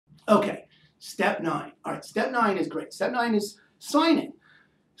Okay, step 9. All right, step 9 is great. Step 9 is signing.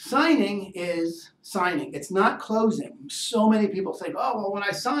 Signing is signing. It's not closing. So many people think, oh, well, when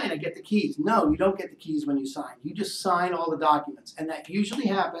I sign, I get the keys. No, you don't get the keys when you sign. You just sign all the documents. And that usually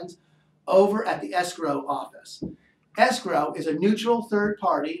happens over at the escrow office. Escrow is a neutral third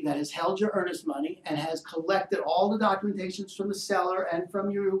party that has held your earnest money and has collected all the documentations from the seller and from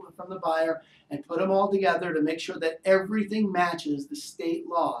you, from the buyer, and put them all together to make sure that everything matches the state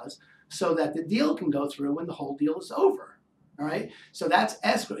laws so that the deal can go through when the whole deal is over. All right, so that's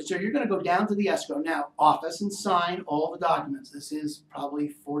escrow. So you're going to go down to the escrow now office and sign all the documents. This is probably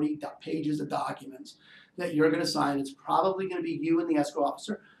 40 pages of documents that you're going to sign. It's probably going to be you and the escrow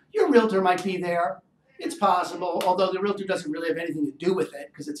officer. Your realtor might be there. It's possible, although the realtor doesn't really have anything to do with it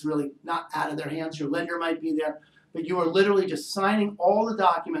because it's really not out of their hands. Your lender might be there, but you are literally just signing all the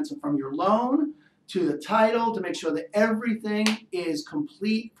documents from your loan to the title to make sure that everything is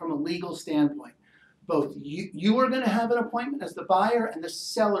complete from a legal standpoint. Both you are going to have an appointment as the buyer and the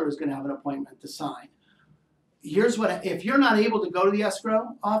seller is going to have an appointment to sign. Here's what, if you're not able to go to the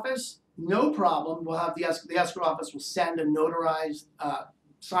escrow office, no problem. We'll have the escrow office will send a notarized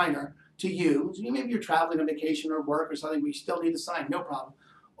signer to you. So maybe you're traveling on vacation or work or something, but you still need to sign, no problem.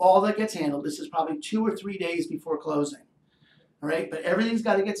 All that gets handled. This is probably 2 or 3 days before closing. All right, but everything's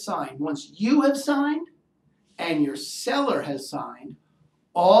got to get signed. Once you have signed and your seller has signed,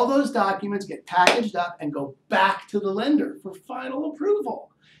 all those documents get packaged up and go back to the lender for final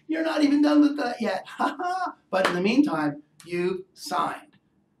approval. You're not even done with that yet. But in the meantime, you signed.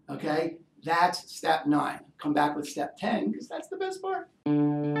 Okay? That's step 9. Come back with step 10 because that's the best part.